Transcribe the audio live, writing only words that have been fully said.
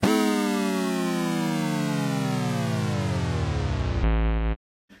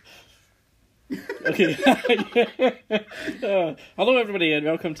Okay. Hello everybody and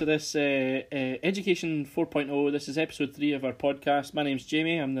welcome to this Education 4.0. This is episode 3 of our podcast. My name's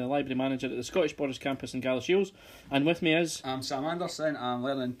Jamie. I'm the library manager at the Scottish Borders campus in Galashiels, and with me is... I'm Sam Anderson. I'm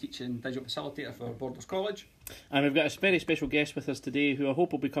learning and teaching digital facilitator for Borders College. And we've got a very special guest with us today who I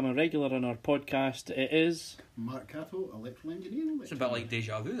hope will become a regular on our podcast. It is... Mark Cato, electrical engineering. It's a bit like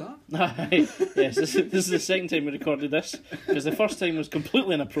deja vu, that. Yes, this is the second time we recorded this, because the first time was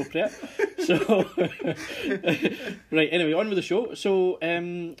completely inappropriate. So, right, anyway, on with the show. So,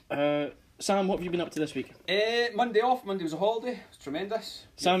 Sam, what have you been up to this week? Monday off. Monday was a holiday. It was tremendous.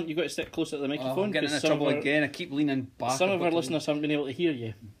 Sam, you've got to stick closer to the microphone. I'm getting into trouble again. I keep leaning back. Some of our listeners haven't been able to hear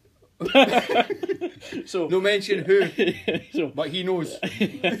you. So no mention who, but he knows.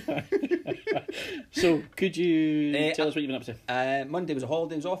 So could you tell us what you've been up to? Monday was a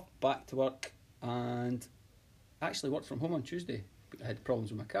holiday. I was off, back to work, and actually worked from home on Tuesday. I had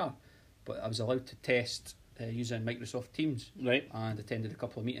problems with my car, but I was allowed to test using Microsoft Teams. Right. And attended a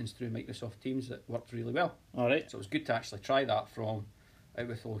couple of meetings through Microsoft Teams that worked really well. All right. So it was good to actually try that from out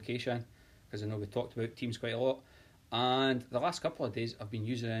with the location, because I know we talked about Teams quite a lot. And the last couple of days I've been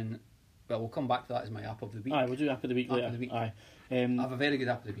using... Well, we'll come back to that as my app of the week. Aye, we'll do app of the week later. Aye. I have a very good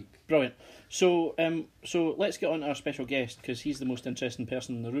app of the week. Brilliant. So, so let's get on to our special guest, because he's the most interesting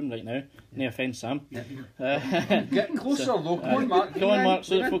person in the room right now. No offence, Sam. Yeah. Get closer, though. Come on, Mark. Come on, Mark,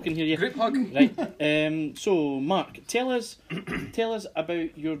 so that folk can hear you. Group hug. Right. So, Mark, tell us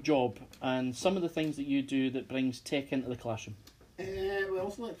about your job and some of the things that you do that brings tech into the classroom. Well,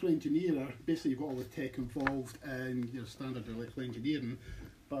 as an electrical engineer, basically you've got all the tech involved in your standard electrical engineering.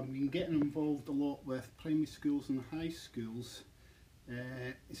 But I've been getting involved a lot with primary schools and high schools,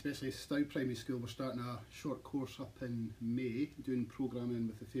 especially Stow Primary School. We're starting a short course up in May, doing programming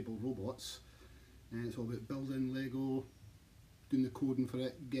with the Fable robots. And it's all about building Lego, doing the coding for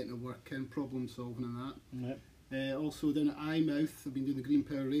it, getting it working, problem solving and that. Yep. Also down at Eyemouth, I've been doing the Green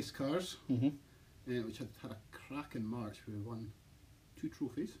Power race cars, which had a cracking March. We won 2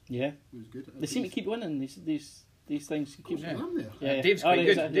 trophies. Yeah. It was good. They seem to keep winning these things. Yeah. Dave's quite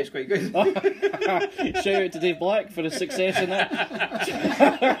good. Dave's quite good. Shout out to Dave Black for his success in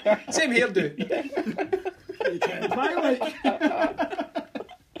that. Same hairdo.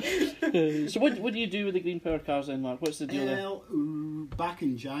 So what do you do with the Green Power cars then, Mark? What's the deal there? Well, back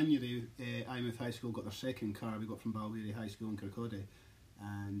in January, Eyemouth High School got their second car. We got from Balwearie High School in Kirkcaldy,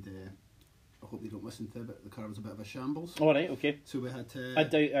 and I hope they don't listen to it, but the car was a bit of a shambles. All right, okay. So we had to... I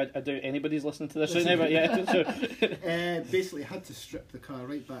doubt anybody's listening to this right now, but yeah. So. Basically, had to strip the car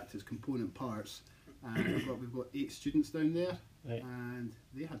right back to its component parts, and we've got 8 students down there, right. And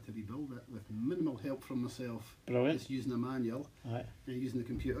they had to rebuild it with minimal help from myself. Brilliant. Just using a manual, right. Using the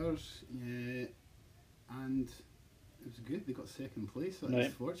computers, and it was good. They got second place at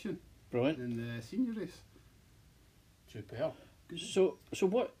right. Fortune. Brilliant. In the senior race. Superb. So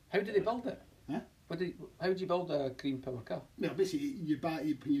what? How did they build it? Huh? How did you build a Green Power car? Well, basically,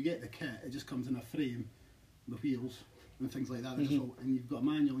 when you get the kit, it just comes in a frame, the wheels and things like that. And you've got a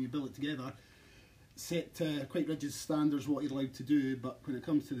manual, and you build it together. Set quite rigid standards what you're allowed to do, but when it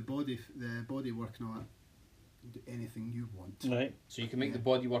comes to the body work and all that, you do anything you want. Right. So you can make the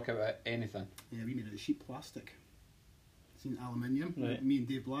body work out of anything. Yeah, we made it of sheet plastic. Seen aluminium. Right. Me and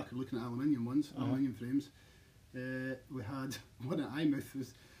Dave Black are looking at aluminium ones, aluminium frames. We had one at Eyemouth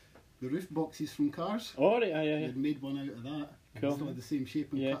was the roof boxes from cars. Oh, right, yeah. They'd made one out of that. Cool. Still had the same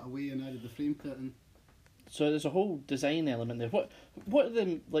shape and cut away and added the frame to it. And so there's a whole design element there. What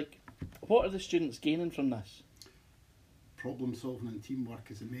are the students gaining from this? Problem solving and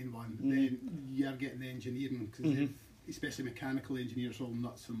teamwork is the main one. Then you're getting the engineering, because especially mechanical engineers, all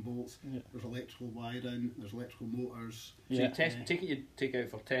nuts and bolts. Yeah. There's electrical wiring, there's electrical motors. So you take it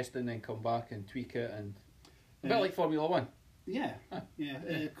out for testing, then come back and tweak it, and a bit like Formula 1. Yeah,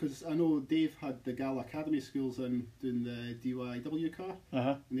 because I know Dave had the Gala Academy schools in doing the DIY car,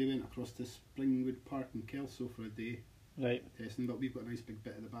 and they went across to Springwood Park in Kelso for a day. Right. Testing, but we've got a nice big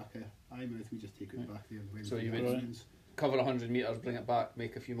bit at the back of Eyemouth. We just take it back there. So you would cover 100 metres, bring it back,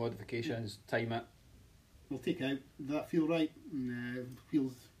 make a few modifications, time it. We'll take it out. Did that feel right?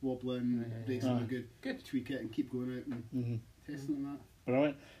 Wheels wobbling, brakes are good. Tweak it and keep going out and testing and that.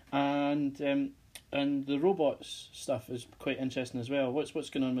 Brilliant. And the robots stuff is quite interesting as well. What's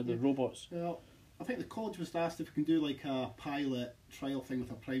going on with the robots? Well, I think the college was asked if we can do like a pilot trial thing with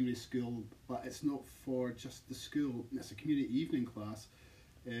a primary school, but it's not for just the school. It's a community evening class.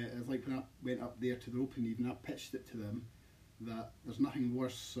 It's like when I went up there to the open evening, I pitched it to them that there's nothing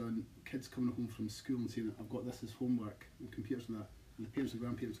worse than kids coming home from school and saying, I've got this as homework, and computers and that, and the parents and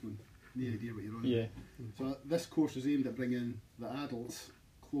grandparents going, no idea what you're on. Yeah. So this course is aimed at bringing the adults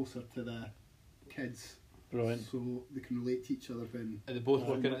closer to the kids, Brilliant. so they can relate to each other when Are they both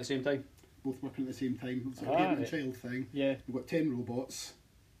working at the same time? both working at the same time. It's like a Ah, parent and right. child thing. Yeah. We've got 10 robots.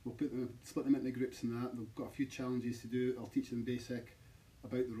 We'll split them into groups and that. They've got a few challenges to do. I'll teach them basic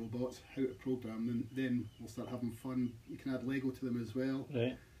about the robots, how to program them. Then we'll start having fun. You can add Lego to them as well.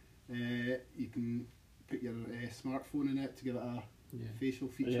 Right. You can put your smartphone in it to give it a Yeah. facial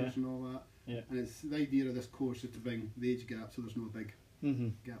features Yeah. and all that. Yeah. And it's the idea of this course is to bring the age gap so there's no big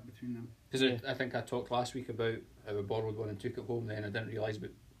Mhm. gap between them. Because Yeah. I think I talked last week about how I borrowed one and took it home. Then I didn't realise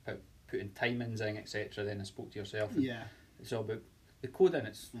about putting timings in, etc. Then I spoke to yourself. And Yeah. It's all about the coding.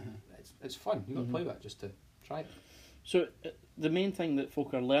 It's Uh-huh. it's fun. You've got Mhm. to play with it just to try it. So the main thing that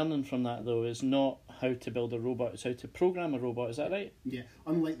folk are learning from that though is not how to build a robot; it's how to program a robot. Is that right? Yeah.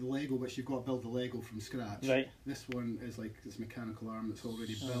 Unlike the Lego, which you've got to build the Lego from scratch. Right. This one is like this mechanical arm that's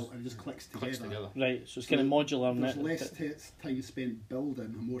already Oh. built and it just clicks together. Clicks together. Right. So it's So kind of modular. There's and less time spent building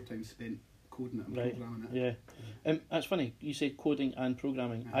and more time spent coding it and Right. programming it. Yeah. That's funny. You say coding and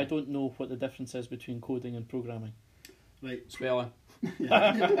programming. I don't know what the difference is between coding and programming. Right. Spelling.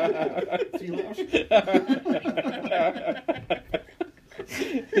 Yeah. 3 letters.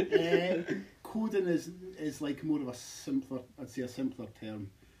 Coding is like more of a simpler, I'd say a simpler term.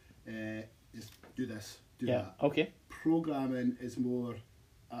 Just do this, do Yeah. that. Okay. Programming is more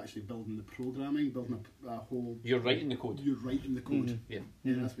actually building the programming, building a whole. You're writing the code. You're writing the code. Mhm. Yeah.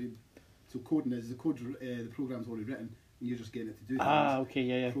 Yeah, Mhm. that's what. So coding is the code. The program's already written, and you're just getting it to do Ah. things. Okay.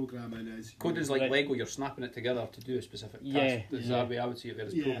 Yeah. Yeah. Programming is Coding's like Right. Lego. You're snapping it together to do a specific task. Yeah, That's yeah. the way I would see it.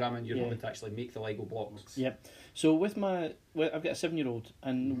 Whereas Yeah. programming, you're Yeah. having to actually make the Lego blocks. Yeah. So with I've got a 7-year-old,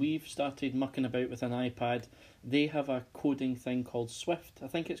 and Mhm. we've started mucking about with an iPad. They have a coding thing called Swift, I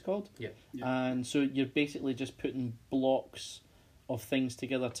think it's called. Yeah. Yeah. And so you're basically just putting blocks of things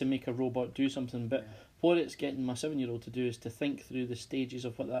together to make a robot do something. But what it's getting my 7-year-old to do is to think through the stages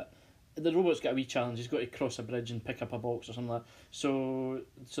of what that. The robot's got a wee challenge. He's got to cross a bridge and pick up a box or something like that. So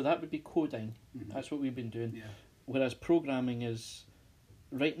that would be coding. Mhm. That's what we've been doing. Yeah. Whereas programming is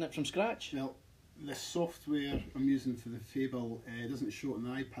writing it from scratch. Well, the software I'm using for the Fable doesn't show it on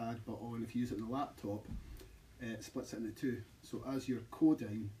the iPad, but if you use it on the laptop, it splits it into two. So as you're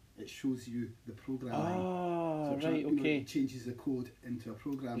coding, it shows you the programming. Ah, So right, okay. it changes the code into a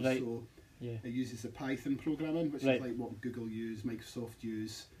program. Right. So Yeah, it uses the Python programming, which Right. is like what Google use, Microsoft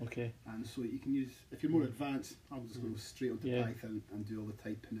use, okay. and so you can use. If you're more advanced, I'll just go straight onto Yeah. Python and do all the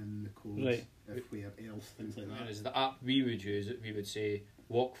typing in the codes. Right. If where else, things like that. Whereas the app we would use, we would say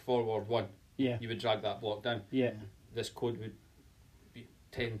walk forward 1. Yeah, You would drag that block down. yeah, This code would be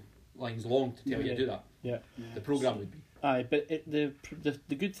 10 lines long to tell you Yeah. to do that. yeah. Yeah. The program would be. Aye, but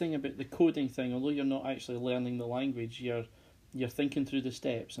the good thing about the coding thing, although you're not actually learning the language, you're thinking through the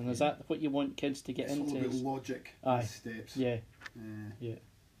steps, and is that what you want kids to get It's all into? about is- logic, Aye. and steps. Yeah, Uh, yeah.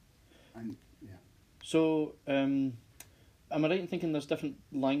 And yeah. So, am I right in thinking there's different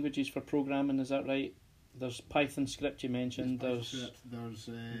languages for programming? Is that right? There's Python script you mentioned. There's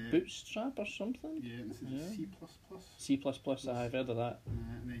There's Bootstrap or something. yeah, and this is Yeah. C++. C++. I've heard of that.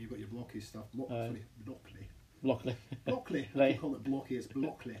 And then you've got your blocky stuff. Aye. Blockly. Blockly. Blockly. I Right. don't call it blocky, it's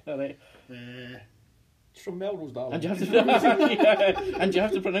blockly. All right. It's from Melrose, darling. And you have to yeah, and you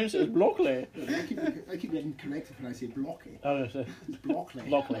have to pronounce it as Blockly. I keep getting corrected when I say blocky. Oh, so It's blockly.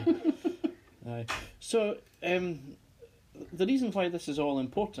 Blockly. Aye. So, the reason why this is all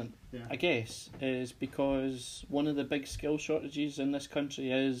important, Yeah. I guess, is because one of the big skill shortages in this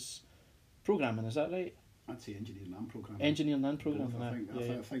country is programming. Is that right? I'd say engineering and programming. Engineering and Both, programming. I think, aye.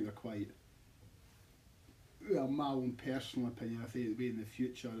 Yeah, I think they're quite. Well, my own personal opinion, I think it'll be in the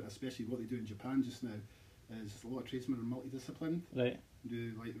future, especially what they do in Japan just now, is a lot of tradesmen are multidisciplined. yeah. Right. They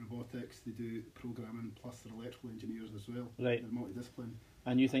do like robotics, they do programming, plus they're electrical engineers as well. Right. They're multidisciplined.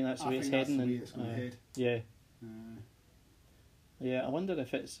 And you think that's the I way it's think that's heading? the way and- it's going to aye. head. Yeah. Uh, Yeah, I wonder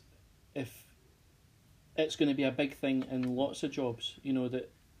if it's going to be a big thing in lots of jobs.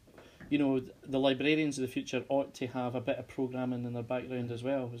 The librarians of the future ought to have a bit of programming in their background as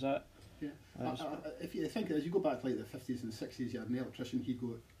well. Is that? Yeah. That's- If you think as you go back to like the 50s and 60s, you had an electrician. He'd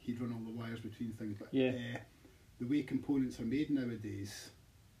run all the wires between things. But Yeah. the way components are made nowadays,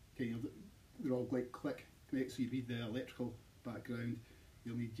 they're all like click connect. So you need the electrical background.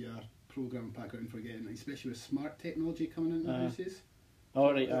 You'll need your programming background for getting, especially with smart technology coming into houses.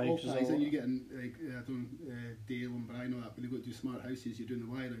 All right, So aye. all 'cause guys, all- and you getting like Dale and Brian, all that. When they go to do smart houses, you're doing the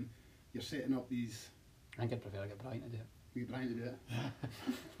wiring. You're setting up these. I think I'd prefer to get Brian to do it. We get Brian to do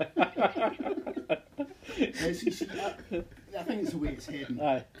it. I think it's the way it's heading.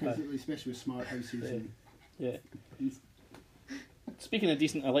 Aye, 'Cause aye. especially with smart houses. And, Yeah. Speaking of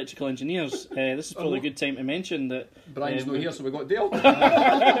decent electrical engineers, this is probably a good time to mention that Brian's Um, not here, so we got Dale.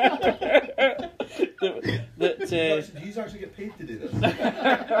 You actually get paid to do this?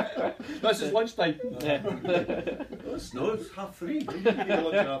 This is lunchtime. No, it's 3:30. You get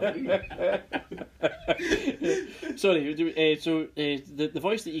lunch at 3:30. Sorry, the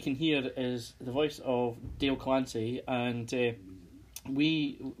voice that you can hear is the voice of Dale Clancy, and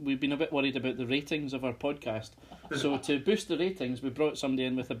we've been a bit worried about the ratings of our podcast. So to boost the ratings, we brought somebody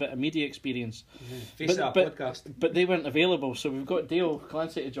in with a bit of media experience. Face that podcast. But they weren't available, so we've got Dale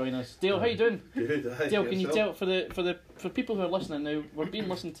Clancy to join us. Dale, how you doing? Good. Dale, can you tell for people who are listening now? We're being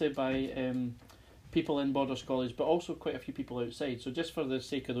listened to by people in Borders College, but also quite a few people outside. So just for the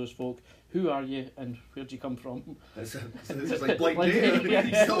sake of those folk, who are you and where do you come from? This is like Blind Blind Date. Date,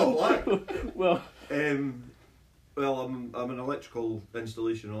 He's still black. Well, I'm an electrical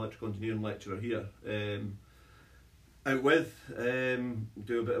installation and electrical engineering lecturer here. Out with,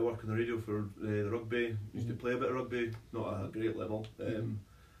 do a bit of work on the radio for the rugby. Used to play a bit of rugby, not at a great level,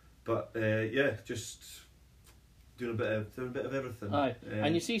 but just doing a bit of everything. aye.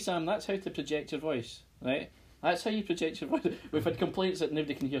 And you see, Sam, that's how to project your voice, right? That's how you project your voice. We've had complaints that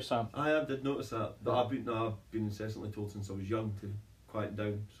nobody can hear Sam. I did notice that, but I've been incessantly told since I was young to quiet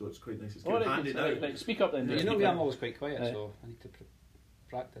down, so it's quite nice. It's Oh, good right, handy now. right, speak up then. You Dale. know Speak me, up. I'm always quite quiet, so I need to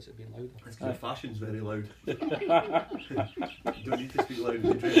practice it being louder. It's because Aye. the fashion's very loud. You don't need to speak loud.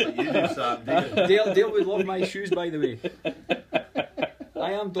 You dress like you do, Sam. Do you? Dale would love my shoes, by the way.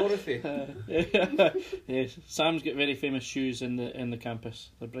 I am Dorothy. Yes, Sam's got very famous shoes in the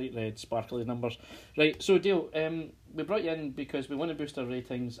campus. They're bright red, sparkly numbers. Right, so Dale, we brought you in because we want to boost our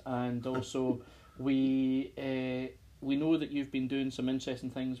ratings, and also we know that you've been doing some interesting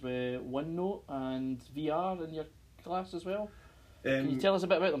things with OneNote and VR in your class as well. Can you tell us a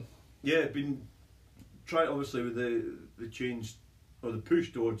bit about them? Yeah, been trying obviously with the change or the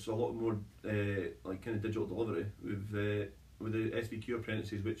push towards a lot more like kind of digital delivery with the SVQ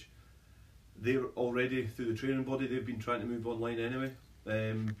apprentices, which they're already through the training body. They've been trying to move online anyway.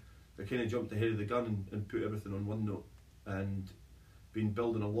 They kind of jumped ahead of the gun and put everything on OneNote, and been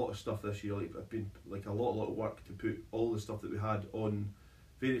building a lot of stuff this year. Like I've been like a lot of work to put all the stuff that we had on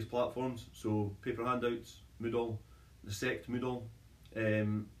various platforms. So paper handouts, Moodle, the Sect Moodle,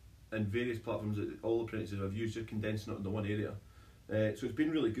 and various platforms that all apprentices have used, just condensing it into one area. So it's been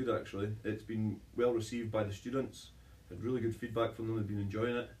really good actually. It's been well received by the students. Had really good feedback from them. They've been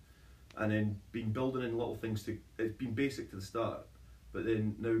enjoying it, and then been building in little things to. It's been basic to the start, but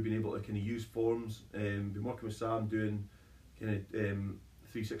then now we've been able to kind of use forms. Been working with Sam doing kind of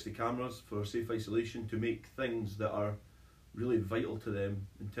 360 cameras for safe isolation to make things that are really vital to them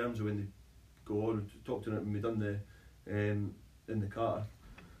in terms of when they go on. Talk to them when we've done the in the car,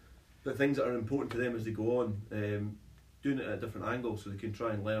 but things that are important to them as they go on, doing it at a different angle so they can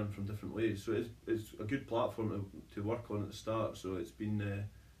try and learn from different ways. So it's a good platform to work on at the start. So it's been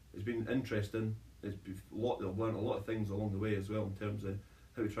interesting. It's been I've learned a lot of things along the way as well in terms of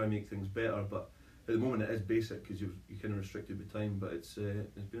how to try and make things better. But at the moment it is basic because you're kind of restricted with time. But it's been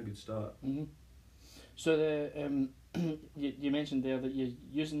a good start. Mm-hmm. So the you mentioned there that you're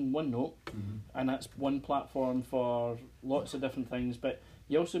using OneNote, and that's one platform for lots of different things. But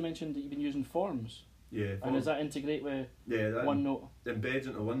you also mentioned that you've been using Forms. Yeah. And does that integrate with that OneNote? Embeds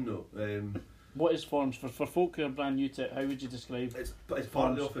into OneNote. What is Forms for folk who are brand new to it? How would you describe? It's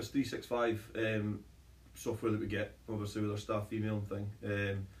part of the Office 365 software that we get, obviously with our staff emailing thing,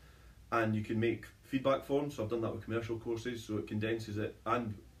 and you can make feedback forms. So I've done that with commercial courses, so it condenses it,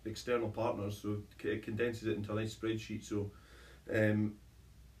 and external partners, so it condenses it into a nice spreadsheet. So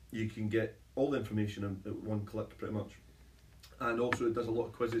you can get all the information at one click, pretty much. And also it does a lot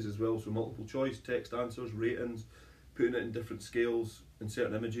of quizzes as well, so multiple choice, text answers, ratings, putting it in different scales and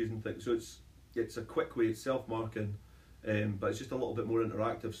certain images and things. So it's a quick way, it's self-marking, but it's just a little bit more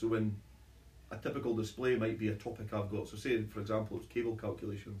interactive. So when a typical display might be a topic I've got, so say for example it's cable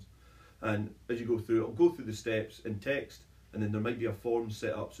calculations, and as you go through, it'll go through the steps in text, and then there might be a form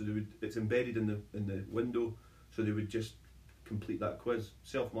set up, so it's embedded in the window, so they would just complete that quiz.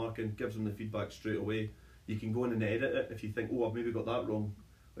 Self-marking gives them the feedback straight away. You can go in and edit it if you think, oh, I've maybe got that wrong,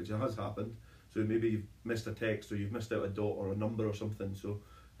 which has happened. So maybe you've missed a text or you've missed out a dot or a number or something. So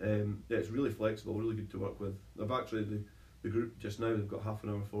it's really flexible, really good to work with. I've actually, the group just now, they've got half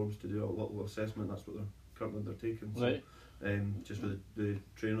an hour forms to do a little assessment. That's what they're currently undertaking. So, Right. Just with the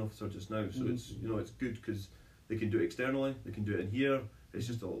training officer just now. So it's it's good because they can do it externally, they can do it in here. It's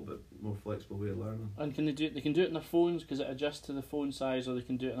just a little bit more flexible way of learning. And can they do it? They can do it on their phones because it adjusts to the phone size, or they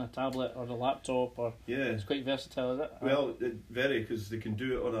can do it on a tablet or a laptop, or Yeah. it's quite versatile, is it? Well, it vary because they can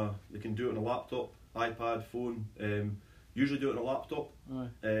do it on a laptop, iPad, phone. Usually do it on a laptop.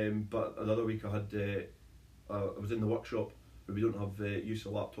 Aye. But the other week I was in the workshop where we don't have use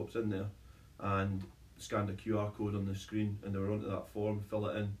of laptops in there, and scanned a QR code on the screen, and they were onto that form, fill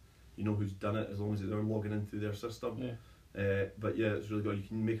it in. You know who's done it as long as they're logging in through their system. Yeah. But yeah, it's really good. You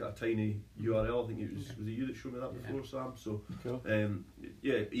can make it a tiny URL. I think it was it you that showed me that before, Sam? So Cool.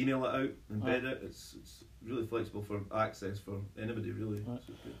 yeah, email it out, embed it. It's really flexible for access for anybody really. Right.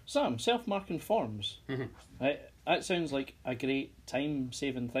 So it's good. Sam, self-marking forms. Mhm. Right, that sounds like a great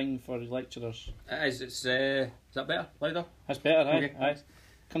time-saving thing for lecturers. It is. Is that better? Louder? That's better, aye? Okay. Aye.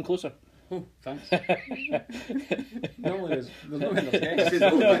 Come closer. Oh, thanks. Normally there's no one This else. is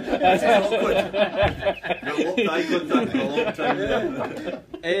awkward. This is awkward. Got locked eye contact for a long time.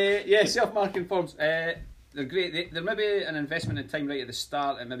 Yeah, self-marking forms. They're great. They're maybe an investment in time right at the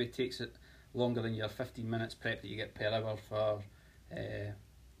start. It maybe takes it longer than your 15 minutes prep that you get per hour for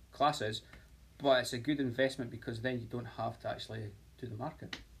classes, but it's a good investment because then you don't have to actually do the marking.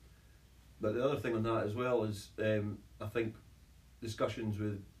 But the other thing on that as well is, I think discussions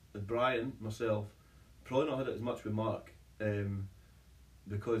with Brian, myself, probably not had it as much with Mark,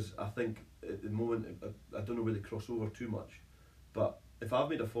 because I think at the moment I don't know where they cross over too much. But if I've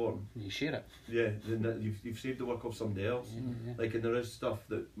made a form, You share it. yeah, then you've saved the work of somebody else. Yeah. Like, and there is stuff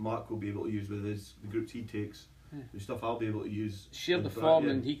that Mark will be able to use with his the groups he takes. Yeah. There's stuff I'll be able to use. Share in the fact, form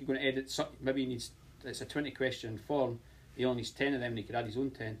yeah. and he could go and edit. Maybe he needs. It's a 20 question form. He only needs 10 of them and he could add his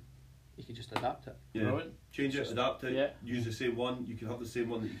own 10. He could just adapt it. Yeah. Brilliant. Change it, adapt it, Yeah. use the same one. You can have the same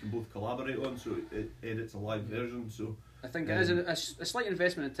one that you can both collaborate on, so it edits a live version. So I think it is a slight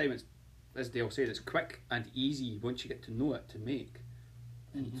investment in time. It's, as Dale said, it's quick and easy once you get to know it to make.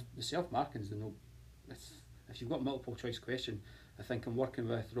 And the self-marking's the no. If you've got multiple choice question, I think I'm working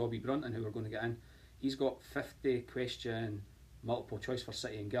with Robbie Brunton, who we're going to get in. He's got 50 question multiple choice for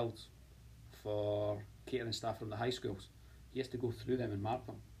city and guilds for catering staff from the high schools. He has to go through them and mark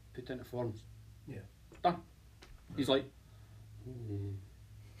them, put into forms. Yeah. Done. He's like,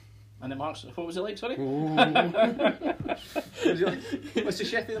 And it marks. What was it like? Sorry. what's the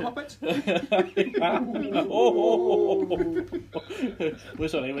chef of the Muppets? Oh. We're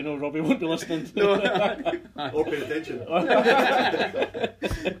sorry. We know Robbie won't be listening. or pay attention.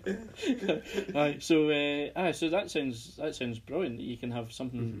 Aye, so that sounds brilliant. You can have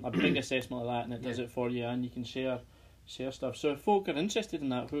something a big assessment like that, and it does it for you, and you can share stuff. So if folk are interested in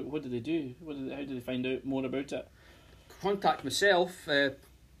that, what do they do? How do they find out more about it? Contact myself,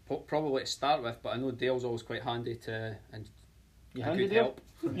 probably to start with, but I know Dale's always quite handy to and You a handy, good Dale? help.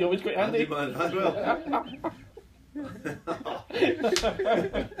 You're always quite handy. Man as well.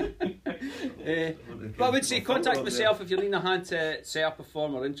 But I would say contact myself if you're needing a hand to set up a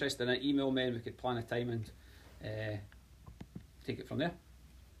form or interested in it. Email me and we could plan a time and take it from there.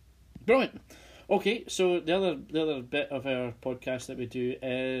 Brilliant. Okay, so the other bit of our podcast that we do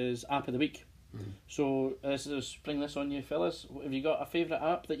is App of the Week. Mm-hmm. So this is spring this on you fellas. Have you got a favourite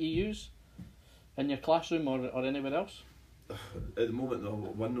app that you use in your classroom or anywhere else? At the moment, the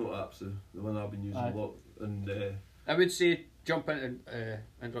OneNote app's the one I've been using a lot, and I would say jump in and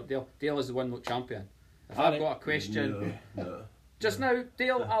interrupt Dale. Dale is the OneNote champion. If I've got a question, just now,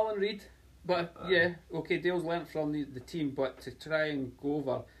 Dale, Alan Reid. But yeah, okay, Dale's learnt from the team, but to try and go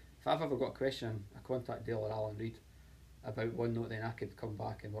over, if I've ever got a question, I contact Dale or Alan Reid about OneNote, then I could come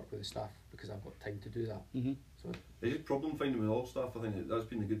back and work with the staff because I've got time to do that. Mm-hmm. So it's just problem finding with all stuff. I think that's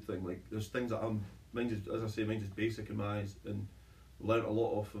been the good thing. Like, there's things that mine's is basic in my eyes, and learnt a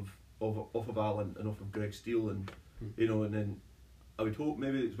lot off of Alan and off of Greg Steele, and you know, and then I would hope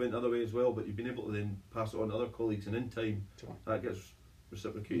maybe it's went the other way as well. But you've been able to then pass it on to other colleagues, and in time that gets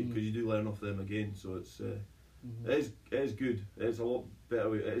reciprocated because you do learn off them again. So it's it is good. It's a lot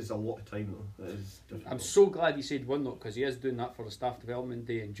better. It is a lot of time though. It is difficult. I'm so glad he said OneNote because he is doing that for the staff development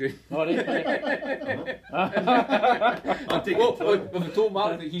day in June. All right. I'll take it. We've told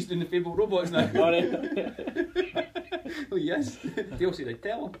Mark that he's doing the Fable robots now. All right. Oh yes, Dale said I'd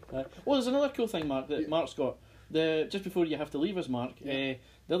tell him. Well, there's another cool thing, Mark, that Mark's got. Just before you have to leave us, Mark, the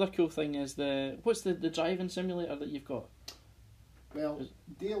other cool thing is what's the driving simulator that you've got? Well,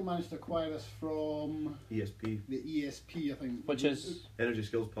 Dale managed to acquire this from ESP, the ESP, I think. Which is Energy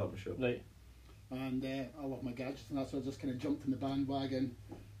Skills Partnership. right. And I love my gadgets, and that's why I just kind of jumped in the bandwagon.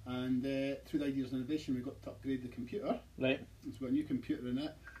 And through the Ideas and Innovation, we got to upgrade the computer. Right. So we've got a new computer in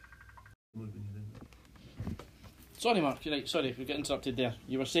it. Sorry, Mark. Right. Sorry, we got interrupted there.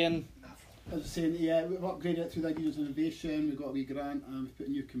 You were saying. I was saying, yeah, we've upgraded it through the Ideas and Innovation. We've got a wee grant, and we've put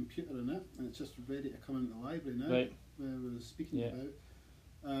a new computer in it, and it's just ready to come into the library now. Right. Where we were speaking about.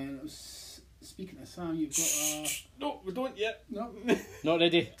 And I was speaking to Sam. You've got a No, we don't yet. no. Not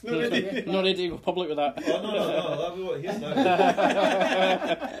ready. Not ready. Not ready to go public with that. Oh no, that'll be what he is now.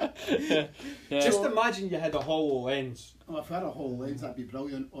 Yeah. Just imagine you had a HoloLens. Oh, if I had a whole lens, that'd be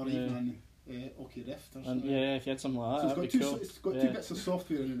brilliant. Or even Oki Rift or And something. yeah, if you had something like So that, it's that'd got, be cool. it's got Yeah. 2 bits of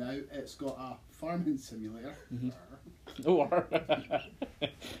software in and out. It's got a farming simulator. Mhm. Oh,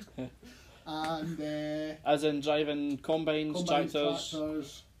 And as in driving combines, combine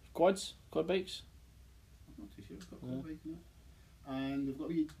tractors, quad bikes. I'm not too sure. It's got Yeah. combine in it. And we've got a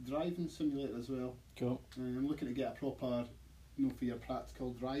wee driving simulator as well. Cool. And I'm looking to get a proper, for your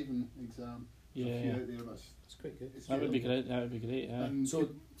practical driving exam. There's a few Yeah, out there, but It's quite good. it's that would be available. great. That would be great. Yeah. And So,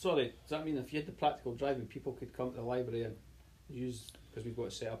 sorry, does that mean if you had the practical driving, people could come to the library and use, because we've got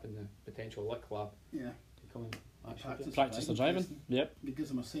it set up in the potential lick lab, yeah, to come and actually Practice. do it? Practice the driving. testing. Yep. It gives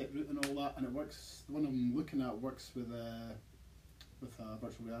them a set route and all that, and it works. The one I'm looking at works with a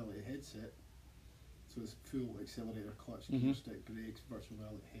virtual reality headset. So it's full accelerator, clutch, gear Mhm. stick, brakes, virtual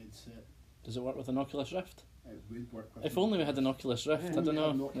reality headset. Does it work with an Oculus Rift? It would work with. If only we had an Oculus Rift. I don't know.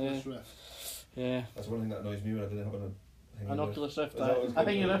 Oculus Yeah. Rift. Yeah. That's one thing that annoys me when I didn't have An Oculus Rift. Is that what it's I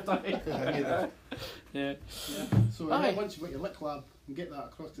think you called? Rift. Yeah. Yeah. So Aye. once you've got your lick lab, and get that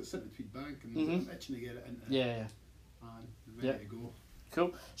across to St. Tweed Bank, and Mhm. I'm itching to get it into. Yeah. And ready Yep. to go.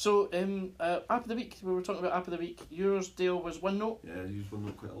 Cool. So, app of the week. We were talking about app of the week. Yours, Dale, was OneNote. Yeah, I use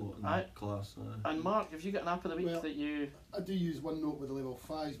OneNote quite a lot in Aye. class. And Mark, have you got an app of the week Well, that you? I do use OneNote with the level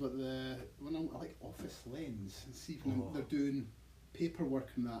 5s, but I like Office Lens and see when Oh. they're doing paperwork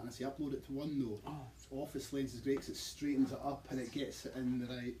and that, and I say upload it to OneNote. Oh, Office Lens is great because it straightens it up and it gets it in the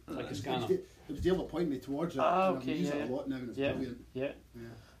right. like a It scanner. was Dale that pointed me towards it. Ah, and okay, I'm using yeah, it a lot now, and it's yeah. brilliant. Yeah. Yeah.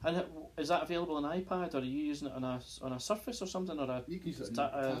 And is that available on iPad, or are you using it on a Surface or something, or a? You can use it on Ta-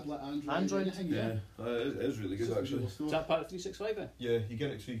 tablet, Android, Android? anything. Yeah, it is really good It's actually. Google Store. is that part of 365 then? Yeah, you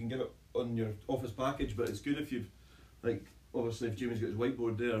get it so you can get it on your Office package, but it's good if you've, like, obviously if Jamie's got his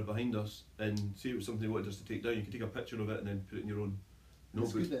whiteboard there behind us, and say it was something he wanted us to take down, you can take a picture of it and then put it in your own It's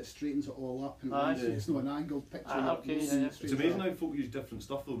notebook. good that it straightens it all up and Aye. it's not an angled picture. Ah, okay, It's yeah, yeah. It's straightens amazing it up. how folk use different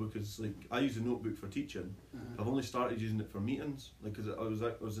stuff though, because like I use a notebook for teaching. Uh-huh. I've only started using it for meetings, like because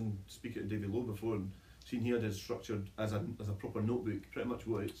I was in speaking to David Lowe before and seen he had it structured as a proper notebook, pretty much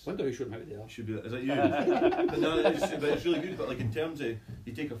what it's. Wonder who showed him how to do that. Should be. Is that you? But no, it's really good. But like in terms of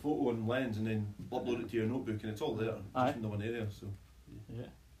you take a photo on Lens and then upload it to your notebook and it's all there, Aye. just in the one area. So Yeah.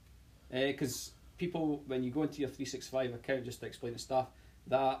 Because people, when you go into your 365 account, just to explain the stuff,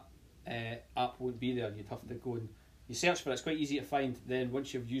 that app won't be there. You'd have to go and you search for it. It's quite easy to find. Then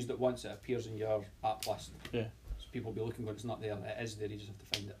once you've used it once, it appears in your app list. Yeah. So people will be looking, going, it's not there. It is there. You just have to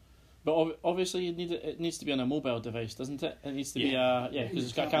find it. But obviously, you need it. It needs to be on a mobile device, doesn't it? It needs to be because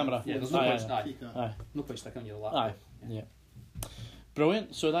it's got a camera. Yeah, there's no Aye, point. aye, Aye, Take that. aye. no point sticking on your Aye. laptop. Yeah.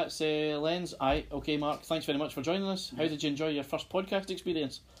 Brilliant. So that's Lens. Aye. Okay, Mark. Thanks very much for joining us. How did you enjoy your first podcast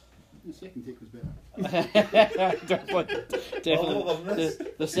experience? The second take was better. Definitely.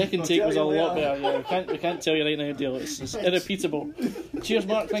 The second take was a lot better. Yeah, we can't tell you right now, Dale. It's irrepeatable. Cheers,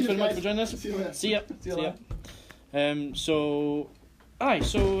 Mark. Thanks very much for joining us. See you later. See ya. See you later.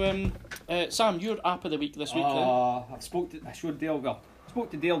 Sam, your app of the week this week. Then. I showed Dale. Well, I spoke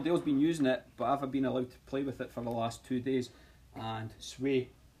to Dale. Dale's been using it, but I haven't been allowed to play with it for the last 2 days. And Sway.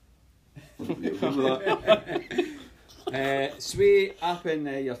 Sway app in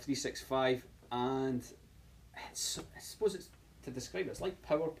your 365, and I suppose it's to describe it. It's like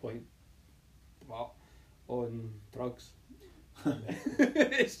PowerPoint, but on drugs.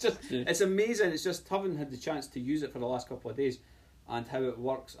 It's amazing. It's just haven't had the chance to use it for the last couple of days, and how it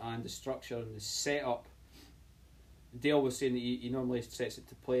works and the structure and the setup. Dale was saying that he normally sets it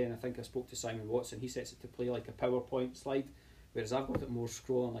to play, and I think I spoke to Simon Watson. He sets it to play like a PowerPoint slide, whereas I've got it more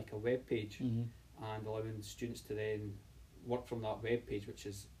scrolling like a web page, Mm-hmm. and allowing students to then work from that web page, which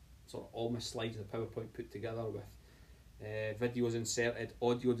is sort of all my slides of the PowerPoint put together with videos inserted,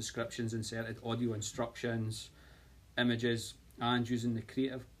 audio descriptions inserted, audio instructions, images, and using the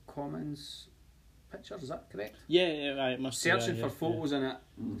Creative Commons pictures. Is that correct? Yeah, right. It must be, Searching yeah, for photos in it,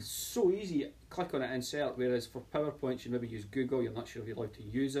 so easy. Click on it, insert. Whereas for PowerPoint, you maybe use Google. You're not sure if you're allowed to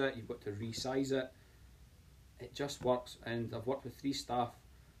use it. You've got to resize it. It just works, and I've worked with 3 staff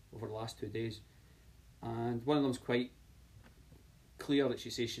over the last 2 days, and one of them's quite clear that she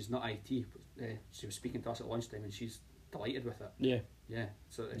says she's not IT. But, she was speaking to us at lunchtime, and she's delighted with it. Yeah. Yeah.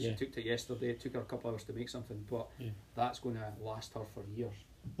 So Yeah. she took to it yesterday. It took her a couple hours to make something, but Yeah. that's going to last her for years.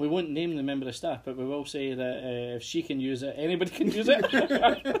 We won't name the member of staff, but we will say that if she can use it, anybody can use it.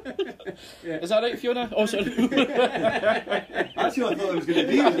 Yeah. Is that right, Fiona? Oh, sorry. that's who I thought it was going to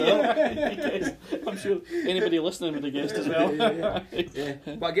be. As well. Yes, I'm sure anybody listening would have guessed as well. Yeah.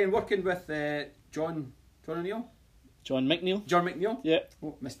 But again, working with John O'Neill, John McNeil. John McNeil. Yeah.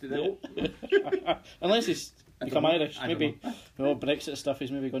 Oh, missed it there. Unless he's I become don't know. Irish, I don't maybe. Well, Brexit stuff.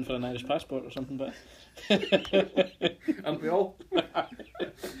 He's maybe going for an Irish passport or something. But Aren't we all?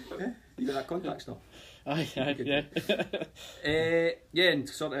 You got that contact stuff. Aye, Good. yeah. Yeah, and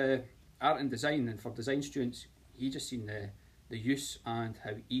sort of art and design, and for design students, you just seen the use and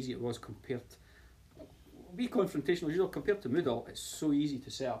how easy it was compared. Be confrontational, you know, compared to Moodle. It's so easy to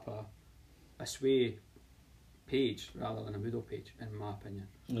set up a Sway page rather than a Moodle page, in my opinion.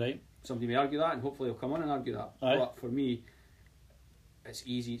 Right. Somebody may argue that, and hopefully they'll come on and argue that. Aye. But for me, it's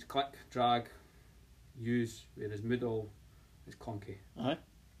easy to click, drag, use, whereas Moodle is clunky. Aye.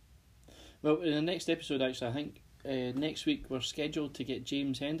 Well, in the next episode, actually, I think next week we're scheduled to get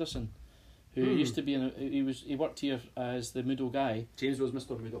James Henderson, who used to be he worked here as the Moodle guy. James was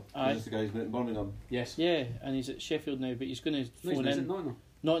Mr. Moodle. Aye. This is the guy who's in Birmingham. Yes. Yeah, and he's at Sheffield now, but he's going to No, phone he's in. not.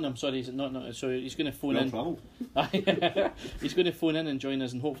 Nottingham, sorry, he's at Nottingham. So he's going to phone Well in. travelled. He's going to phone in and join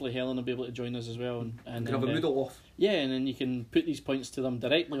us, and hopefully Helen will be able to join us as well. And Can then, have a Moodle off. yeah, and then you can put these points to them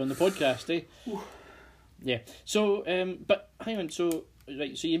directly on the podcast, eh? Yeah. So, but hang on. So,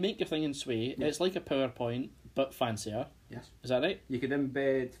 right. So you make your thing in Sway. Yeah. It's like a PowerPoint, but fancier. Yes. Is that right? You could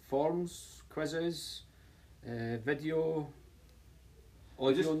embed forms, quizzes, video,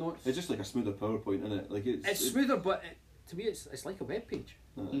 audio notes. It's just like a smoother PowerPoint, isn't it? Like It's smoother, but to me, it's like a web page.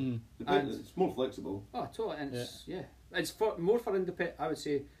 Mm. And- It's more flexible. Oh, totally. And it's, it's more for independent. I would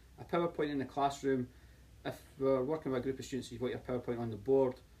say a PowerPoint in the classroom. If we're working with a group of students, you've got your PowerPoint on the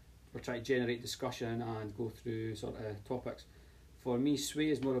board. We're trying to generate discussion and go through sort of topics. For me, Sway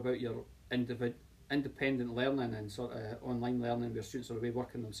is more about your independent learning and sort of online learning, where students are away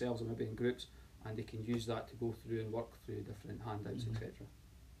working themselves or maybe in groups, and they can use that to go through and work through different handouts, etc.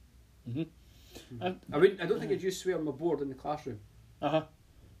 Mm-hmm. I don't think I'd use Sway on my board in the classroom.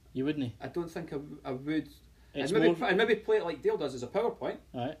 You wouldn't. I don't think I would. It's I'd maybe play it like Dale does as a PowerPoint.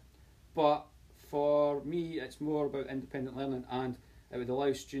 Alright. But for me, it's more about independent learning, and it would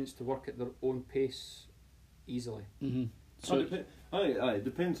allow students to work at their own pace easily. Mm-hmm. So So it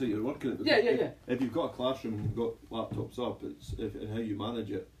depends how you're working it. Yeah. If you've got a classroom and you've got laptops up, and how you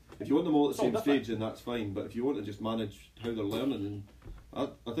manage it. If you want them all at the It's all same different. stage, then that's fine. But if you want to just manage how they're learning, and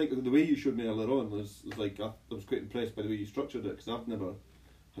I think the way you showed me earlier on was like I was quite impressed by the way you structured it, because I've never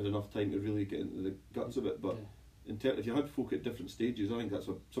had enough time to really get into the guts of it. But if you had folk at different stages, I think that's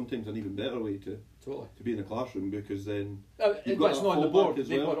sometimes an even better way to Totally. be in a classroom, because then But You've got it's that not on the fallback board. as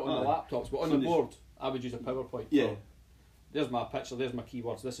They've well. got it on the Aye. laptops, but on So the they- board, I would use a PowerPoint. yeah, So there's my picture. There's my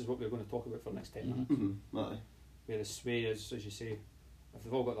keywords. This is what we're going to talk about for the next 10 Mhm. minutes. aye, Whereas Sway is, as you say, if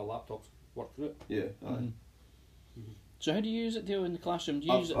they've all got their laptops, work through it. yeah, aye. Mhm. So how do you use it, Dale, in the classroom? Do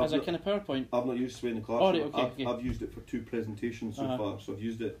you I've- use it I've as a not- kind of PowerPoint? I've not used Sway in the Oh, classroom. right, okay, okay. I've used it for 2 presentations so Uh-huh. far. So I've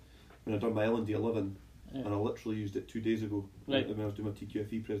used it when I've done my L&D 11, Yeah. and I literally used it 2 days ago Right. when I was doing my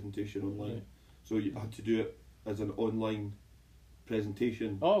TQFE presentation online. Right. So I had to do it as an online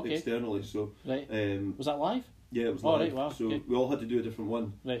presentation Oh, okay. externally. So Right. um, Was that live? yeah, it was Oh, live. right, wow, So okay. we all had to do a different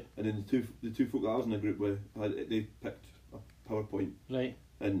one, Right. and then the two folk that I was in a group with, they picked a PowerPoint. Right.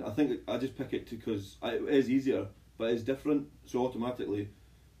 And I think I just pick it because it is easier, but it's different. So automatically,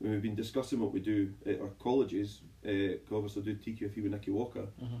 when we've been discussing what we do at our colleges, obviously I do TQFE with Nicky Walker,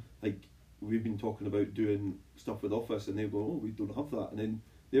 Uh-huh. like we've been talking about doing stuff with Office, and they go, oh, we don't have that. And then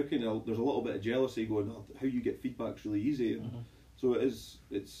they're kind of, there's a little bit of jealousy going, oh, how you get feedback's really easy. And Uh-huh. so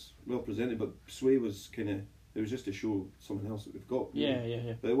it's well presented, but Sway was kind of, it was just to show someone else that we've got. you know.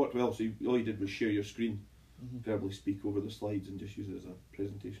 Yeah. But it worked well, so all you did was share your screen, Mhm. verbally speak over the slides, and just use it as a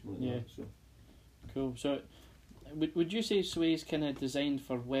presentation like Yeah. that. So. Cool. So, would you say Sway's kind of designed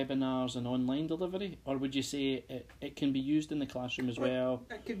for webinars and online delivery, or would you say it can be used in the classroom as well?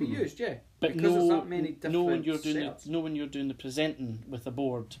 It could be Mhm. used, yeah. But because there's no, that many different no when you're doing setups. when you're doing the presenting with a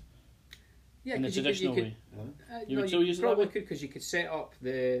board Yeah, in the 'cause you traditional could, way. You no, would still use it that probably way? could, because you could set up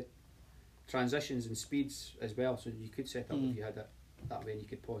the transitions and speeds as well. So you could set up Mm. if you had it that way, and you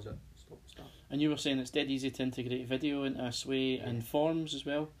could pause it, stop, and start. And you were saying it's dead easy to integrate video into a Sway and Yeah. forms as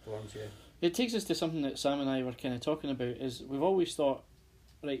well. Forms, yeah. It takes us to something that Sam and I were kind of talking about. Is we've always thought,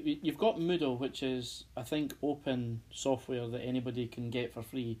 right? You've got Moodle, which is I think open software that anybody can get for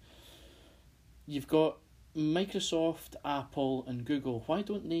free. You've got Microsoft, Apple, and Google. Why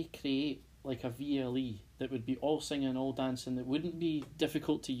don't they create like a VLE that would be all singing, all dancing? That wouldn't be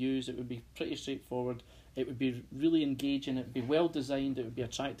difficult to use. It would be pretty straightforward. It would be really engaging. It would be well designed. It would be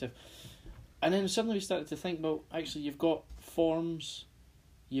attractive. And then suddenly we started to think, well, actually, you've got forms,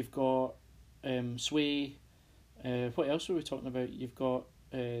 you've got Sway. What else were we talking about? You've got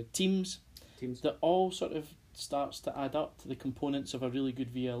Teams. Teams. That all sort of starts to add up to the components of a really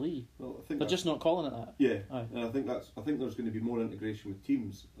good VLE. Well, I think They're that's- just not calling it that. Yeah, Aye. and I think there's going to be more integration with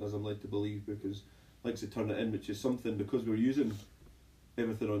Teams, as I'm led to believe, because likes to turn it in, which is something because we're using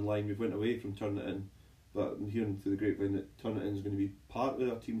everything online. We've went away from turn it in, but I'm hearing through the grapevine that Turnitin is going to be part of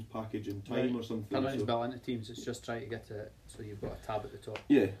a Teams package in time Right. or something. Turnitin's so- built into Teams. It's just trying to get it so you've got a tab at the top.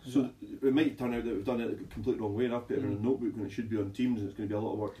 Yeah, so it might turn out that we've done it the complete wrong way, and I've put it in a Mm. notebook when it should be on Teams, and it's going to be a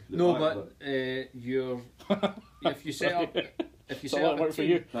lot of work to put it No, back. but you're if you set up if you It's a set lot up of a work for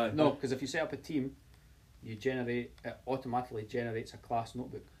team, you. Aye. no, because if you set up a team, it automatically generates a class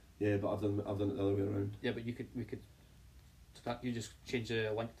notebook. Yeah, but I've done it the other way around. Yeah, but we could you just change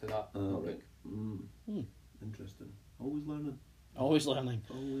the link to that notebook. Right. Hmm. Interesting. Always learning. Always learning.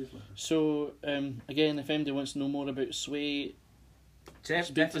 Always learning. So, again, if anybody wants to know more about Sway, Speak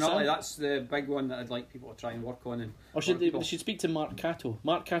to Definitely, Sam. that's the big one that I'd like people to try and work on. And or should people- they should speak to Mark Cato.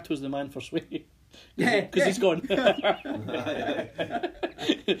 Mark Cato's the man for Sway. Yeah, Because he's gone.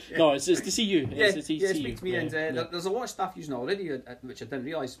 No, it's to see you. yeah, It's to see speak you. to me. Yeah, And yeah. there's a lot of stuff using it already, which I didn't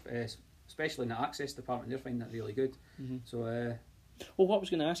realise, especially in the access department. They're finding it really good. Mhm. So Well, what I was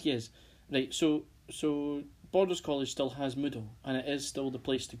going to ask you is, right, so Borders College still has Moodle, and it is still the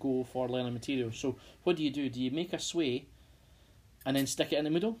place to go for learning materials. So what do? Do you make a Sway and then stick it in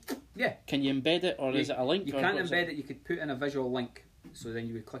the Moodle? yeah, Can you embed it, or You- is it a link? you or can't what is embed it. You could put in a visual link. So then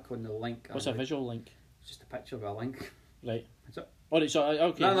you would click on the link. What's and a visual link? It's just a picture of a link. Right. That's it. Alright, so,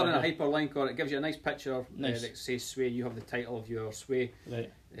 okay. Rather than a right, hyperlink, or it gives you a nice picture Nice. that says Sway. You have the title of your Sway.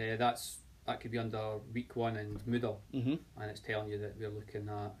 Right. That could be under week 1 and Moodle, Mm-hmm. and it's telling you that we're looking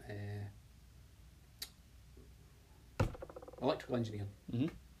at electrical engineering. Mm-hmm.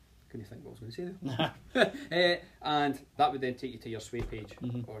 Couldn't think what I was going to say there. And that would then take you to your Sway page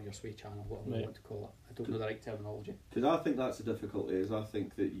Mhm. or your Sway channel, whatever Right. you want to call it. I don't know the right terminology. Because I think that's the difficulty. Is I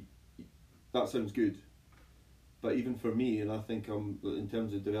think that that sounds good, but even for me, and I think in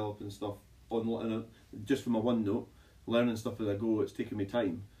terms of developing stuff online, just from a OneNote, learning stuff as I go, it's taking me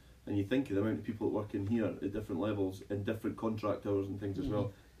time. And you think of the amount of people that work in here at different levels, in different contract hours and things as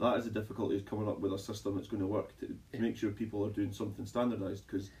well. That is the difficulty, is coming up with a system that's going to work to make sure people are doing something standardised.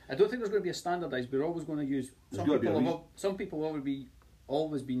 Because I don't think there's going to be a standardised. We're always going to use. There's gotta be a reason. Some people have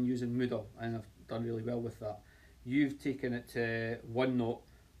always been using Moodle and have done really well with that. You've taken it to OneNote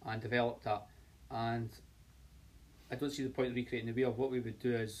and developed that, and I don't see the point of recreating the wheel. What we would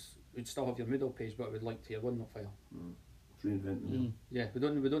do is we'd still have your Moodle page, but it would link to your OneNote file. reinventing the wheel. Yeah, we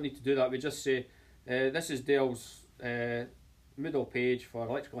don't need to do that. We just say this is Dale's Moodle page for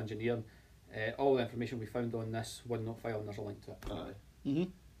electrical engineering. All the information we found on this OneNote file, and there's a link to it. Aye.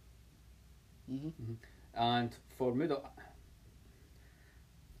 Mm-hmm. Mm-hmm. And for Moodle,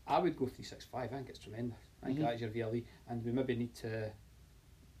 I would go 365. I think it's tremendous. I think Mhm. that's your VLE, and we maybe need to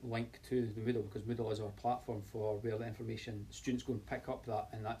link to the Moodle, because Moodle is our platform for where the information students go and pick up that,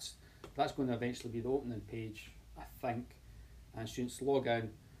 and that's going to eventually be the opening page, I think. And students log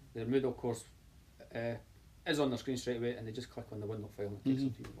in, their Moodle course is on their screen straight away, and they just click on the OneNote file and it takes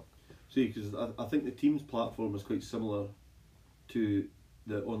them to the work. See, because I think the Teams platform is quite similar to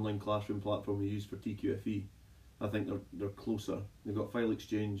the online classroom platform we use for TQFE. I think they're closer. They've got file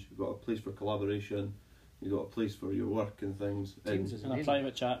exchange, you've got a place for collaboration, you've got a place for your work and things. Teams is And a amazing.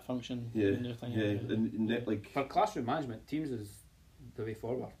 private chat function. Yeah, and everything. yeah, and like For classroom management, Teams is the way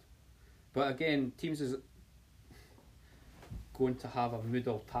forward. But again, Teams is going to have a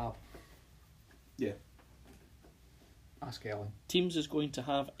Moodle tab. Yeah. Ask Ellen. Teams is going to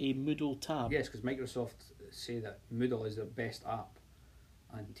have a Moodle tab. Yes, because Microsoft say that Moodle is their best app,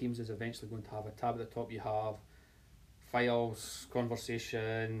 and Teams is eventually going to have a tab at the top. You have files,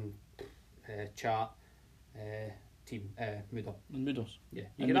 conversation, chat, Moodle. And Moodles. Yeah,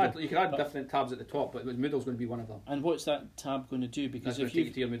 And you Moodle. can add But- different tabs at the top, but Moodle's going to be one of them. And what's that tab going to do? Because That's going if to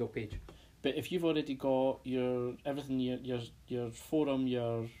take you you to your Moodle page. but if you've already got your everything, your forum,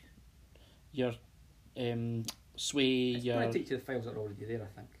 your Sway, It's your going to take you to the files that are already there,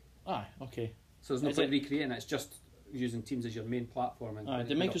 I think. okay. So there's no Is point it- recreating it. It's just using Teams as your main platform. And Did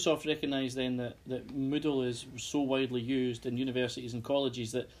you know, Microsoft recognise then that Moodle is so widely used in universities and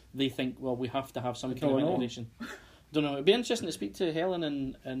colleges that they think, well, we have to have some I kind of don't know. integration? Don't know. It'd be interesting to speak to Helen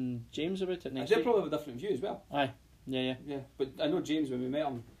and James about it next They week. probably have a different view as well. Aye, yeah. Yeah, but I know James, when we met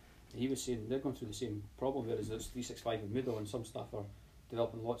him, he was saying they're going through the same problem, whereas there's 365 and Moodle, and some staff are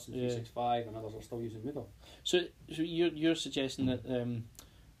developing lots in Yeah. 365 and others are still using Moodle. So you're suggesting that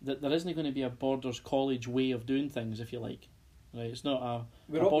that there isn't going to be a Borders College way of doing things, if you like, right? It's not a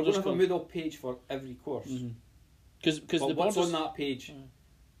We're A going Borders to have a College- Moodle page for every course. because But the what's Borders on that page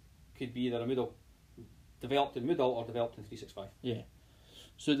could be either a Moodle developed in Moodle or developed in 365. yeah.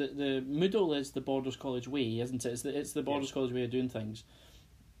 So the Moodle is the Borders College way, isn't it? It's the Borders Yes. College way of doing things,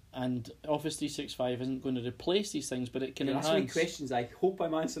 and Office 365 isn't going to replace these things, but it can You're asking me enhance. questions. I hope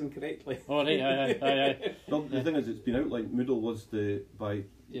I'm answering correctly. Oh right, aye. well, the thing is, it's been outlined. Moodle was by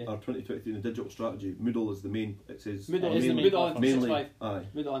Yeah. our 2023 in the digital strategy, Moodle is the main. It says Moodle is the main Moodle and platform. 365. Aye.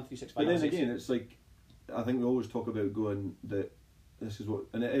 Moodle and 365. But then again, it's like, I think we always talk about going that this is what,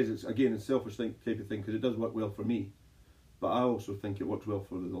 and it is. It's again, it's selfish type of thing because it does work well for me, but I also think it works well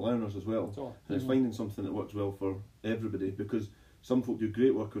for the learners as well. So, And it's finding something that works well for everybody, because some folk do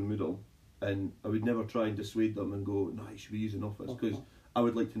great work on Moodle, and I would never try and dissuade them and go, no, you should be using Office, because I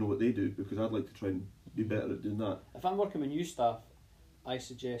would like to know what they do, because I'd like to try and be better at doing that. if I'm working with new staff, I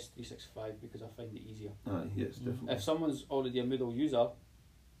suggest 365 because I find it easier. Aye, yes, definitely. If someone's already a Moodle user,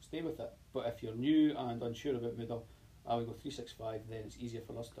 stay with it. But if you're new and unsure about Moodle, I would go 365, then it's easier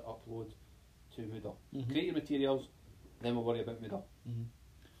for us to upload to Moodle. Create your materials, then we'll worry about Moodle.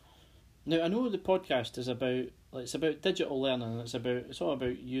 Now I know the podcast is about, like, it's about digital learning. It's all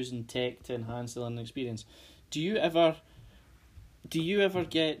about using tech to enhance the learning experience. Do you ever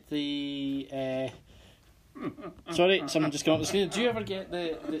get the? Sorry, someone just came up the screen. Do you ever get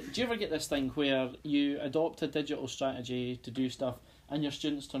do you ever get this thing where you adopt a digital strategy to do stuff, and your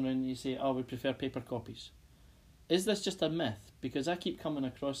students turn around and you say, "Oh, we prefer paper copies"? Is this just a myth? Because I keep coming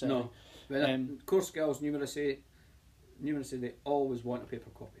across it. No. Core skills, numeracy, they always want a paper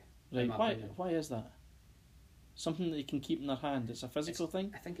copy. Right. in my opinion. Why is that? Something that they can keep in their hand. It's a physical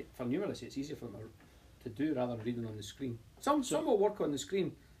thing. I think for numeracy, it's easier for them to do rather than reading on the screen. Some will work on the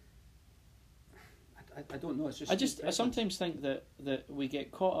screen. I don't know. It's just. I sometimes think that we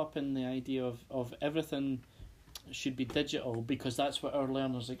get caught up in the idea of everything should be digital because that's what our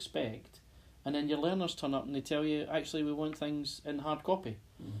learners expect, and then your learners turn up and they tell you, actually, we want things in hard copy.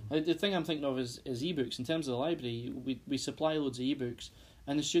 The thing I'm thinking of is ebooks. In terms of the library, we supply loads of ebooks,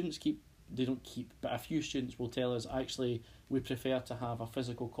 and the students but a few students will tell us, actually, we prefer to have a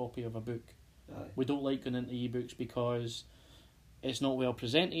physical copy of a book. Aye. We don't like going into ebooks because it's not well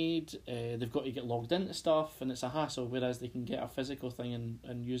presented, they've got to get logged into stuff, and it's a hassle, whereas they can get a physical thing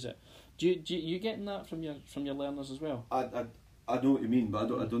and use it. Do you getting that from your learners as well? I know what you mean, but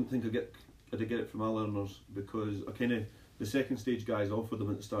I don't think I get it from my learners, because I kind of, the second stage guys offered them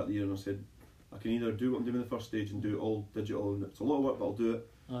at the start of the year, and I said, I can either do what I'm doing in the first stage and do it all digital, and it's a lot of work, but I'll do it,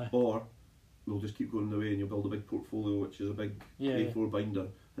 Aye. or we'll just keep going the way and you'll build a big portfolio, which is a big A4 binder.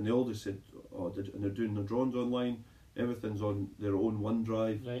 And they all just said, and they're doing their drawings online, everything's on their own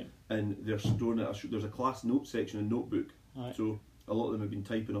OneDrive, Right. and they're storing it. There's a class note section in Notebook, Right. so a lot of them have been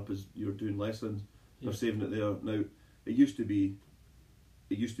typing up as you're doing lessons. Yeah. They're saving it there. Now, it used to be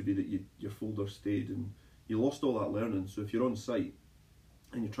that your folder stayed, and you lost all that learning. So if you're on site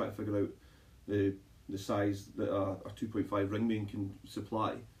and you try to figure out the size that a 2.5 ring main can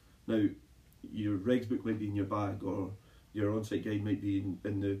supply, now your regs book might be in your bag, or your on-site guide might be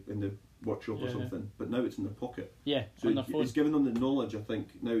in the workshop or something, but now it's in their pocket. Yeah, So on their phone. it's giving them the knowledge, I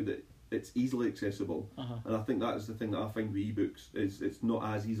think, now that it's easily accessible. Uh-huh. And I think that is the thing that I find with ebooks, is it's not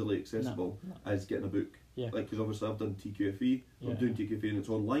as easily accessible as getting a book. Yeah. Like, because obviously I've done TQFE, Yeah. I'm doing TQFE and it's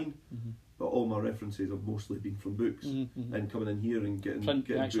online, but all my references have mostly been from books, and coming in here and getting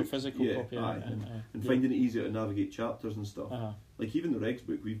the actual books, physical copy. aye, and yeah. finding it easier to navigate chapters and stuff. Uh-huh. Like even the regs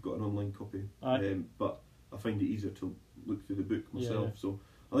book, we've got an online copy, Aye. but I find it easier to look through the book myself. Yeah. So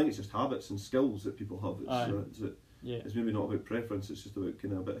I think it's just habits and skills that people have. Yeah. It's maybe not about preference, it's just about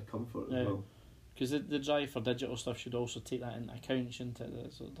kind of a bit of comfort Yeah. as well. Because the drive for digital stuff should also take that into account, shouldn't it?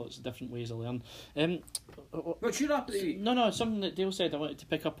 There's lots of different ways to learn. What's your app of the week? No, something that Dale said I wanted to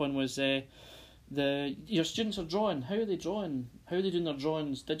pick up on was your students are drawing. How are they drawing? How are they doing their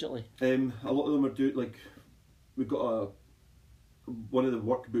drawings digitally? A lot of them are doing, like, we've got one of the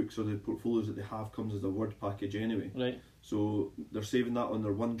workbooks or the portfolios that they have comes as a Word package anyway. Right. So they're saving that on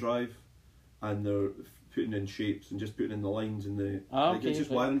their OneDrive, and they're putting in shapes and just putting in the lines and the Okay, it's just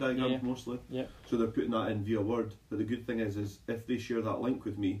right. wiring diagrams Yeah. mostly. Yeah. So they're putting that in via Word. But the good thing is if they share that link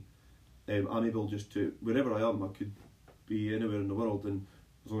with me, I'm able just to, wherever I am, I could be anywhere in the world, and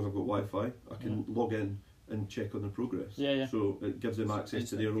as long as I've got Wi-Fi, I can log in and check on their progress. Yeah. So it gives them access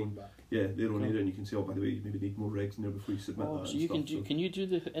to their own Cool. area, and you can say, oh, by the way, you maybe need more regs in there before you submit that. So and you stuff. can do? Can you do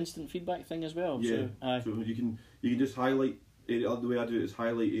the instant feedback thing as well? Yeah. So, So you can just highlight area. The way I do it is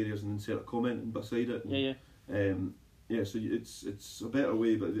highlight areas and insert a comment beside it. And, yeah. So it's a better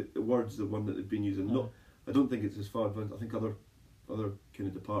way, but the Word's the one that they've been using. Not, I don't think it's as far advanced. I think other kind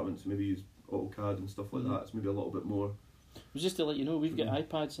of departments maybe use AutoCAD and stuff like that. It's maybe a little bit more. It was just to let you know, we've got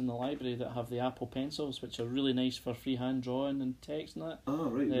iPads in the library that have the Apple Pencils, which are really nice for freehand drawing and text and that. Ah,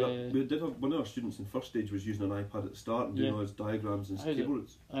 right. We did have one of our students in first stage was using an iPad at the start and doing all his diagrams and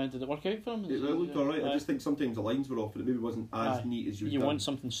keyboards. Did it work out for him? It looked alright. I just think sometimes the lines were off and it maybe wasn't as neat as you want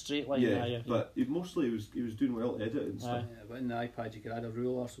something straight line. But he was doing well to edit and stuff. But in the iPad you could add a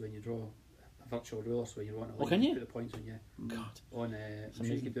ruler, so when you draw a virtual ruler, so you want to Oh, can you? put the points on, yeah. God. On, I'm sure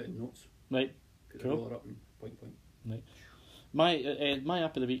you amazing. can do it in notes. Right. Put Cool. the ruler up and point. My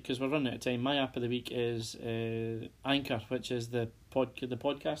app of the week, because we're running out of time, my app of the week is Anchor, which is the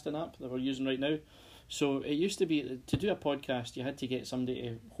podcasting app that we're using right now. So it used to be, to do a podcast, you had to get somebody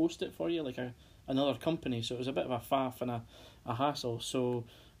to host it for you, like another company. So it was a bit of a faff and a hassle. So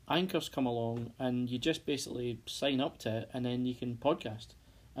Anchor's come along, and you just basically sign up to it, and then you can podcast.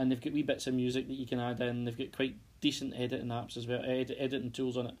 And they've got wee bits of music that you can add in. They've got quite decent editing apps as well, editing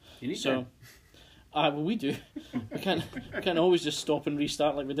tools on it. You need So, well, we do. We can't always just stop and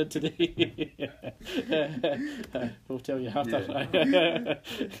restart like we did today. We'll tell you after.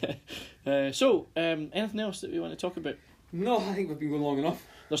 So, anything else that we want to talk about? No, I think we've been going long enough.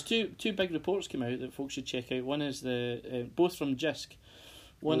 There's two big reports come out that folks should check out. One is the both from JISC.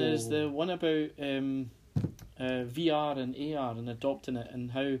 One is the one about VR and AR and adopting it,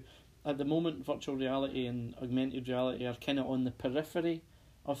 and how at the moment virtual reality and augmented reality are kind of on the periphery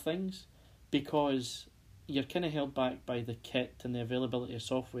of things, because you're kind of held back by the kit and the availability of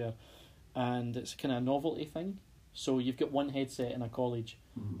software, and it's kind of a novelty thing. So you've got one headset in a college,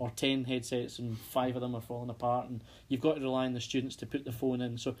 or 10 headsets, and 5 of them are falling apart, and you've got to rely on the students to put the phone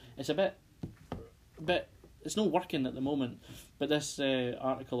in. So it's a bit it's not working at the moment. But this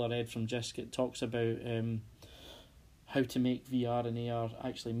article I read from JISC, it talks about how to make VR and AR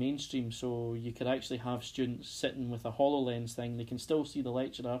actually mainstream. So you could actually have students sitting with a HoloLens thing. They can still see the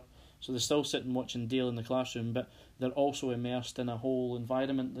lecturer, so they're still sitting watching Dale in the classroom, but they're also immersed in a whole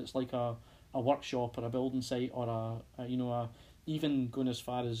environment that's like a workshop or a building site, or even going as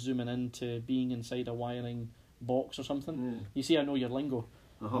far as zooming into being inside a wiring box or something. You see, I know your lingo.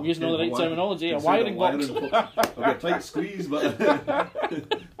 I'm using all the right terminology. A wiring box. I've got a tight squeeze, but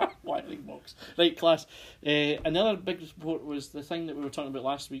wiring box. Right, class. Another big report was the thing that we were talking about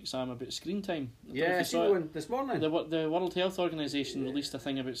last week, Sam, about screen time. I don't know if Yeah, you I saw see it. one this morning. The World Health Organization released a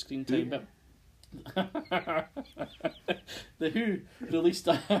thing about screen time, but the WHO released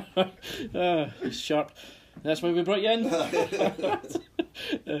a sharp. That's why we brought you in.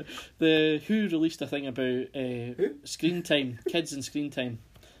 The WHO released a thing about screen time, kids and screen time,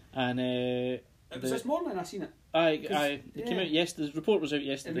 and It was this morning I seen it. it came out yesterday. The report was out And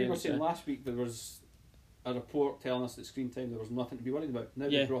yesterday. we were saying last week there was a report telling us that screen time there was nothing to be worried about. Now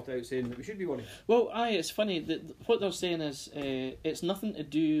Yeah. they brought it out saying that we should be worried. Well, it's funny that what they're saying is it's nothing to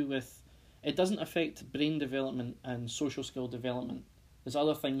do with. It doesn't affect brain development and social skill development. There's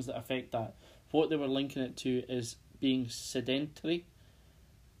other things that affect that. What they were linking it to is being sedentary,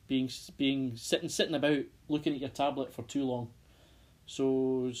 being sitting about looking at your tablet for too long.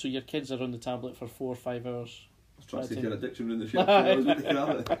 So your kids are on the tablet for 4 or 5 hours. I was trying to say your addiction in the ship. I was going to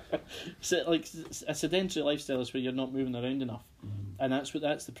grab it. So, like, a sedentary lifestyle is where you're not moving around enough, and that's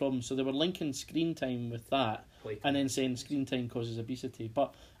the problem. So they were linking screen time with that, and then saying screen time causes obesity.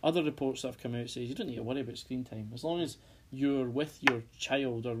 But other reports that have come out say you don't need to worry about screen time as long as you're with your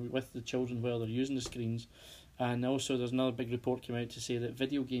child or with the children while they're using the screens. And also, there's another big report came out to say that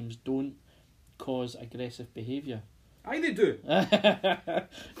video games don't cause aggressive behaviour. Aye, they do.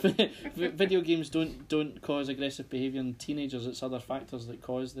 Video games don't cause aggressive behaviour in teenagers. It's other factors that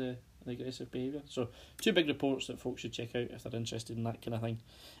cause the aggressive behaviour. So 2 big reports that folks should check out if they're interested in that kind of thing.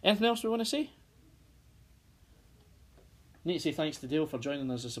 Anything else we want to say? Need to say thanks to Dale for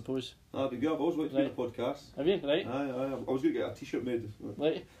joining us, I suppose. That'd be good. I've always wanted to do a podcast. Have you? Right. I was going to get a t-shirt made.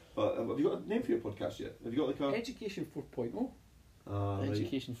 Right. But have you got a name for your podcast yet? Have you got like a... Education 4.0. Right.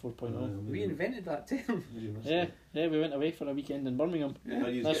 Education 4.0. We invented that term. Yeah, we went away for a weekend in Birmingham. Yeah.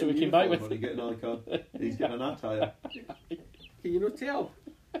 That's what we came back with. Or he's getting like he's getting an attire. Can you not tell?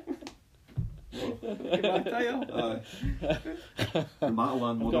 Give that tile. Aye. The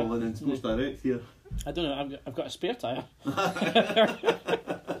Matalan model and then Sports Direct here. I don't know, I've got a spare tyre. I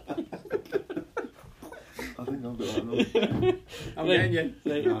think I've got that now. I'm Right. getting you.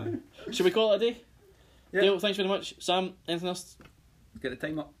 Right. Aye. Should we call it a day? Yeah. Dale, thanks very much. Sam, anything else? Get the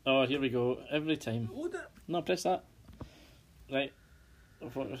time up. Oh, here we go. Every time. Load it. No, press that. Right.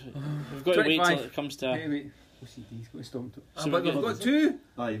 We've got to wait till 25. it comes to... Wait. OCD's got to stop. So But we're we've getting- got 2.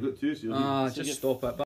 Aye, you've got 2, so you'll Ah, So just get- stop it.